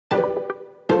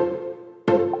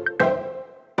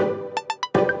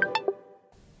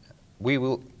we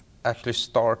will actually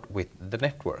start with the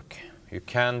network. You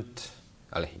can't,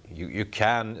 you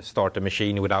can start a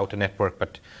machine without a network,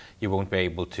 but you won't be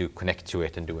able to connect to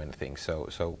it and do anything.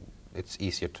 So it's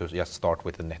easier to just start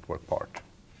with the network part.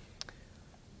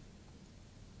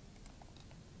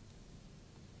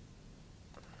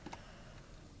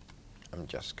 I'm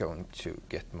just going to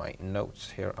get my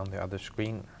notes here on the other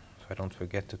screen so I don't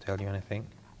forget to tell you anything.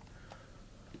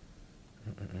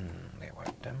 There were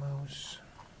demos.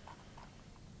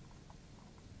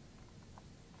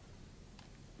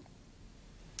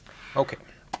 Okay,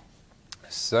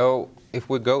 so if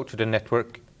we go to the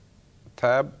network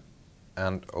tab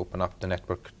and open up the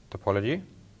network topology,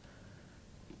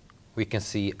 we can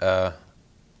see a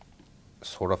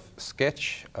sort of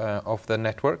sketch of the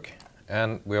network,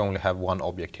 and we only have one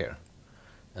object here.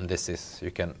 And this is,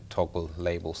 you can toggle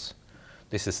labels.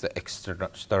 This is the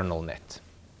external net.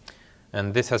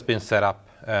 And this has been set up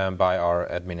by our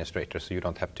administrator, so you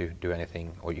don't have to do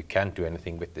anything, or you can't do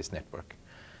anything with this network.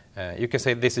 You can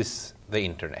say this is the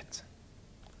internet.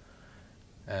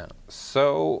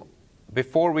 So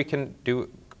before we can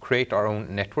create our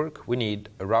own network, we need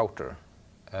a router.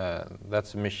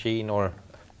 That's a machine or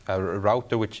a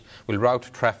router which will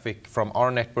route traffic from our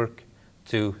network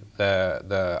to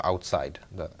the outside,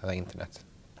 the internet.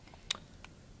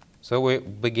 So we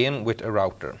begin with a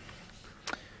router.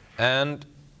 And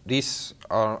these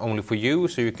are only for you,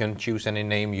 so you can choose any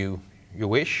name you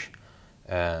wish.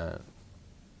 I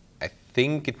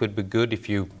think it would be good if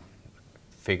you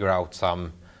figure out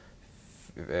some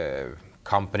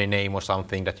company name or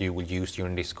something that you will use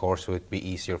during this course, so it'd be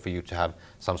easier for you to have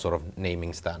some sort of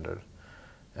naming standard.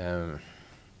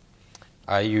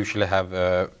 I usually have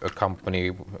a company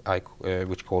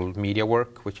which called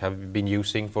MediaWork, which I've been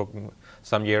using for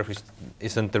some years. It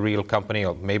isn't the real company,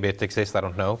 or maybe it exists, I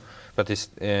don't know, but it's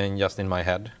just in my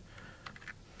head.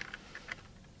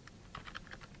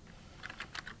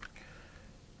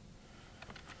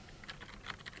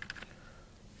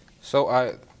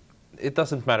 So it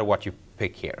doesn't matter what you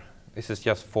pick here. This is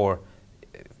just for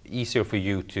easier for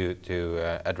you to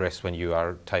address when you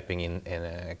are typing in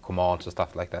commands and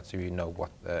stuff like that, so you know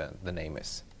what the name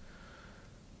is.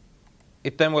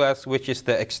 It then will ask which is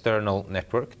the external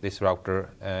network this router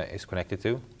is connected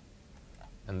to,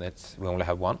 and we only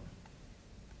have one.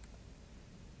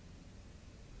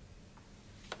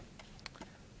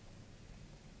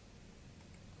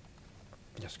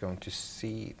 Just going to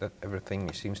see that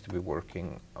everything seems to be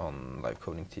working on Live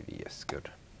Coding TV. Yes, good.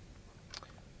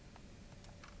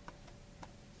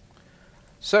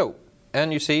 So,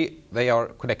 and you see they are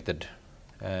connected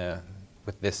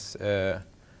with this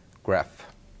graph.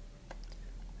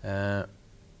 You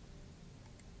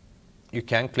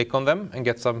can click on them and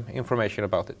get some information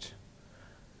about it.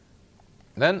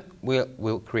 Then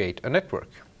we'll create a network.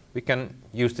 We can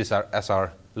use this as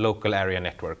our local area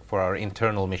network for our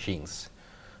internal machines.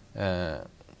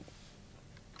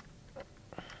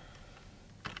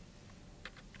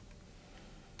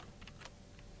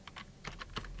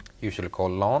 Usually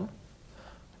called LAN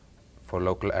for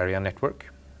local area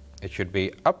network. It should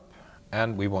be up,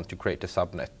 and we want to create a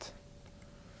subnet.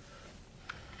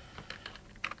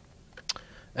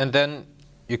 And then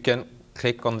you can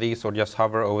click on these or just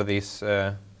hover over these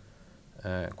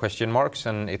question marks,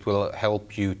 and it will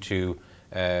help you to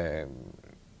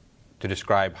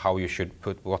describe how you should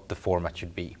put what the format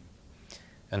should be.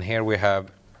 And here we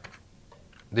have,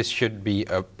 this should be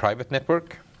a private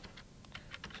network.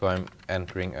 So I'm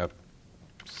entering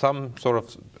some sort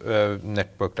of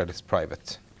network that is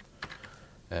private.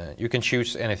 You can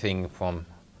choose anything from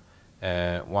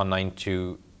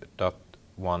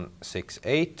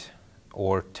 192.168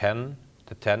 or 10,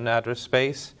 the 10 address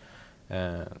space.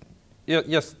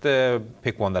 Just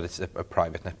pick one that is a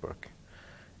private network.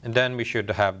 And then we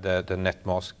should have the net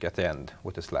mask at the end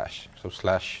with a slash. So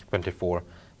 /24 for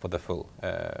the full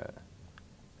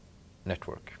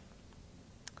network.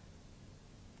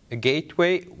 A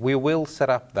gateway, we will set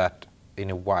up that in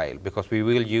a while, because we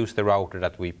will use the router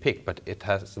that we pick, but it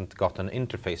hasn't got an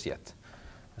interface yet.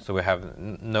 So we have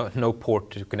no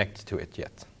port to connect to it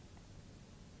yet.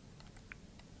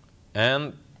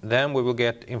 And then we will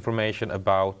get information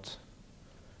about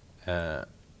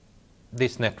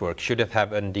this network. Should it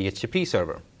have a DHCP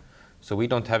server? So we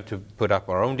don't have to put up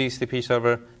our own DHCP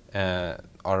server.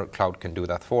 Our cloud can do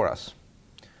that for us.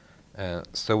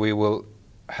 So we will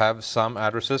have some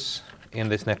addresses in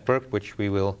this network which we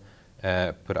will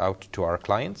put out to our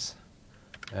clients.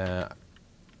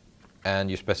 And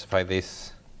you specify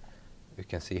this, you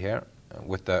can see here,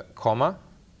 with the comma.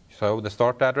 So the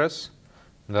start address,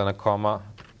 then a comma,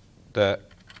 the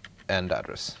end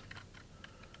address.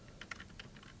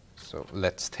 So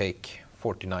let's take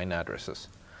 49 addresses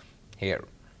here.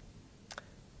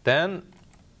 Then,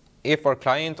 if our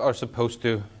clients are supposed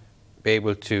to be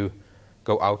able to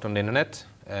go out on the internet,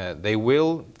 they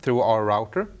will through our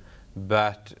router,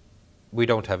 but we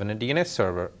don't have a DNS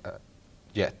server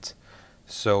yet.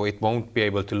 So it won't be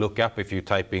able to look up if you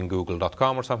type in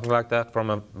google.com or something like that from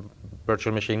a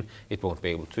virtual machine. It won't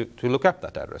be able to look up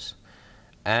that address.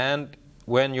 And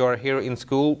when you're here in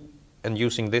school and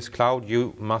using this cloud,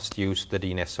 you must use the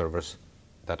DNS servers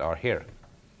that are here.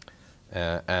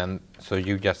 And so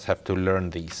you just have to learn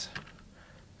these.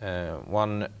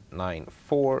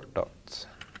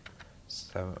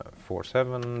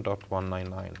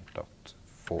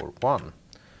 194.47.199.41.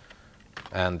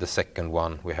 And the second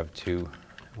one, we have two,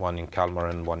 one in Kalmar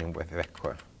and one in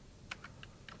Växjö.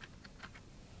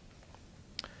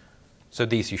 So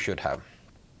these you should have.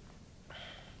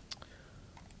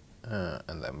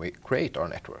 And then we create our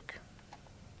network.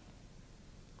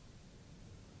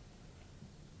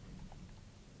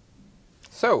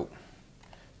 So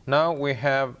now we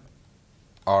have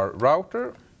our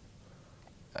router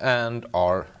and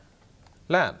our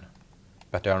LAN,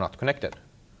 but they are not connected.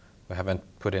 We haven't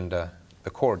put in the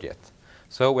cord yet.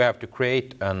 So we have to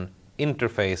create an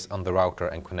interface on the router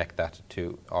and connect that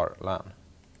to our LAN.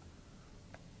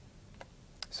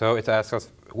 So it asks us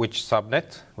which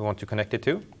subnet we want to connect it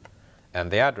to and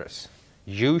the address.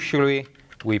 Usually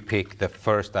we pick the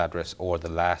first address or the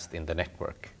last in the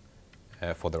network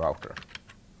for the router.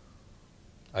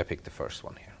 I picked the first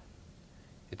one here.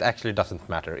 It actually doesn't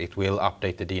matter. It will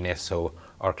update the DNS so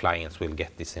our clients will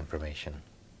get this information.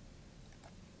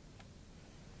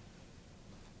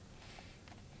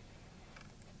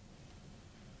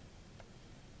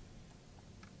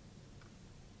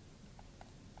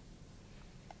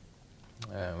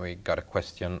 We got a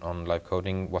question on live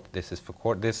coding what this is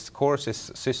for. This course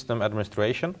is system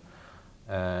administration,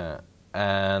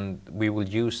 and we will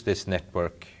use this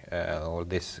network or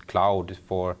this cloud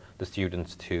for the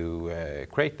students to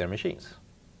create their machines.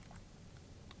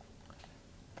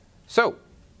 So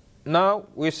now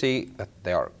we see that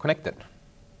they are connected.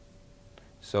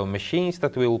 So machines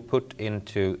that we will put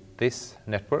into this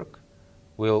network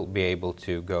will be able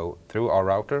to go through our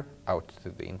router out to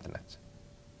the internet.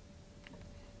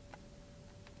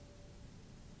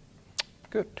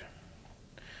 Good.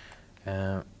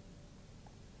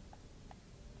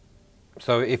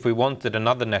 So if we wanted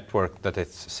another network that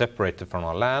is separated from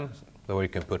our LAN, where we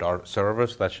can put our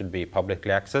servers that should be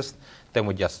publicly accessed, then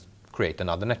we just create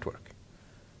another network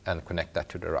and connect that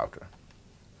to the router.